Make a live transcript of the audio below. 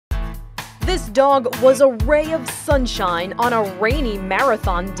This dog was a ray of sunshine on a rainy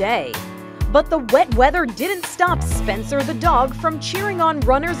marathon day. But the wet weather didn't stop Spencer the dog from cheering on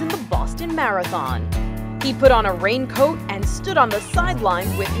runners in the Boston Marathon. He put on a raincoat and stood on the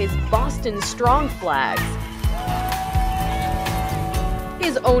sideline with his Boston Strong flags.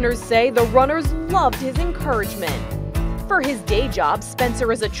 His owners say the runners loved his encouragement. For his day job,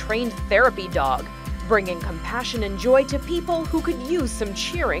 Spencer is a trained therapy dog, bringing compassion and joy to people who could use some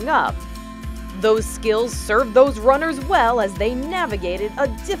cheering up. Those skills served those runners well as they navigated a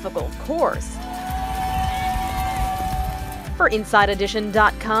difficult course. For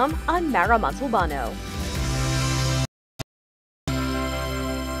InsideEdition.com, I'm Mara Montalbano.